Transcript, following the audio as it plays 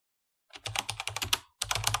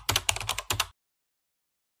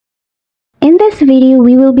this video,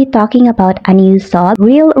 we will be talking about Ahn Hyo Seop's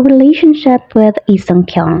real relationship with Lee Sung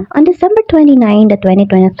Kyung. On December 29, the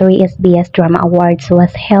 2023 SBS Drama Awards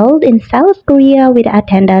was held in South Korea with the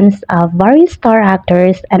attendance of various star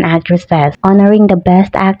actors and actresses, honoring the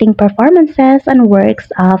best acting performances and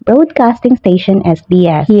works of broadcasting station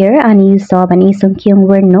SBS. Here, Ahn Hyo Seop and Lee Sung Kyung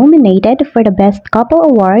were nominated for the Best Couple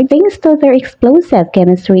Award thanks to their explosive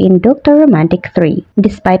chemistry in Dr. Romantic 3.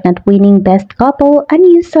 Despite not winning Best Couple, Ahn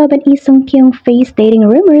Hyo Seop and Lee Sung Kyung faced dating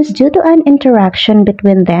rumors due to an interaction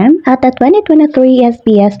between them at the 2023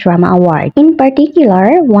 SBS Drama Award. In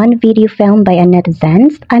particular, one video filmed by a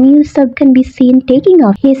netizen, Ahn Hyo Seop can be seen taking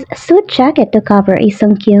off his suit jacket to cover Lee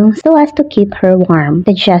Sung Kyung so as to keep her warm.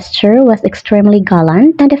 The gesture was extremely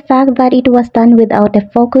gallant, and the fact that it was done without the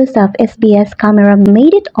focus of SBS camera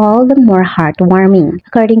made it all the more heartwarming.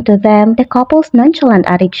 According to them, the couple's nonchalant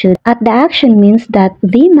attitude at the action means that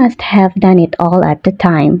they must have done it all at the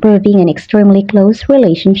time, proving an extremely close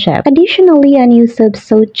relationship. Additionally, Ahn Hyo Seop's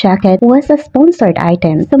suit jacket was a sponsored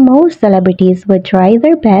item, so most celebrities would try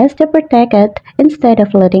their best to protect it instead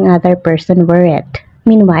of letting other person wear it.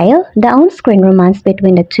 Meanwhile, the on-screen romance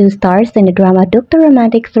between the two stars in the drama Dr.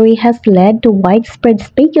 Romantic 3 has led to widespread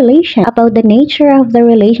speculation about the nature of the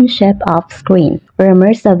relationship off-screen.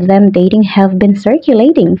 Rumors of them dating have been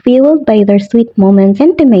circulating, fueled by their sweet moments,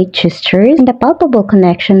 intimate gestures, and the palpable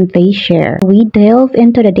connection they share. We delve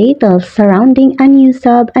into the details surrounding Ahn Hyo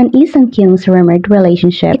Seop and Lee Sung Kyung's rumored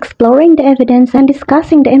relationship, exploring the evidence and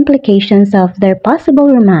discussing the implications of their possible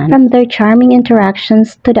romance. From their charming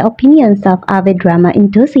interactions to the opinions of avid drama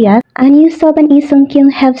enthusiasts, Ahn Hyo Seop and Lee Sung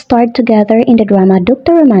Kyung have starred together in the drama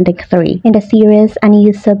Dr. Romantic 3. In the series, Ahn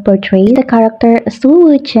Hyo Seop portrays the character Soo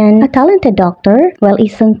Woo-chen, a talented doctor, while Lee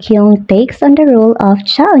Sung Kyung takes on the role of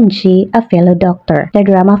Cha Eun-ji, a fellow doctor. The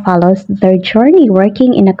drama follows their journey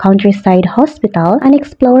working in a countryside hospital and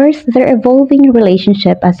explores their evolving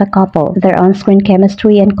relationship as a couple. Their on-screen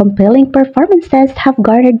chemistry and compelling performances have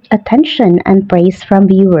garnered attention and praise from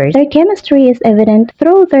viewers. Their chemistry is evident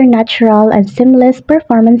through their natural and seamless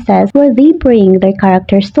performances, where they bring their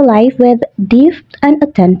characters to life with depth and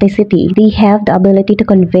authenticity. They have the ability to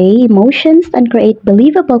convey emotions and create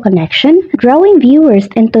believable connection, drawing viewers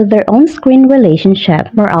into their on-screen relationship.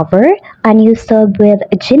 Moreover, Ahn Hyo Seop with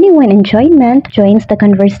genuine enjoyment joins the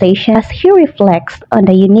conversation as he reflects on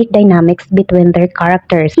the unique dynamics between their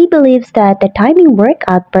characters. He believes that the timing worked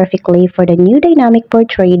out perfectly for the new dynamic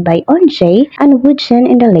portrayed by Eun-jae and Woo-jin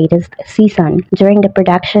in the latest season. During the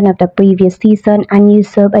production of the previous season, Ahn Hyo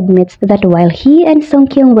Seop admits that while he and Sung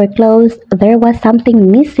Kyung were close, there was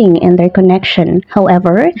something missing in their connection.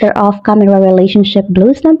 However, their off-camera relationship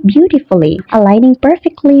blossomed beautifully, aligning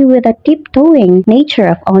perfectly with the tiptoeing nature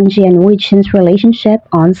of Eun-jae and Woo-jin's relationship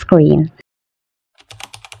on screen.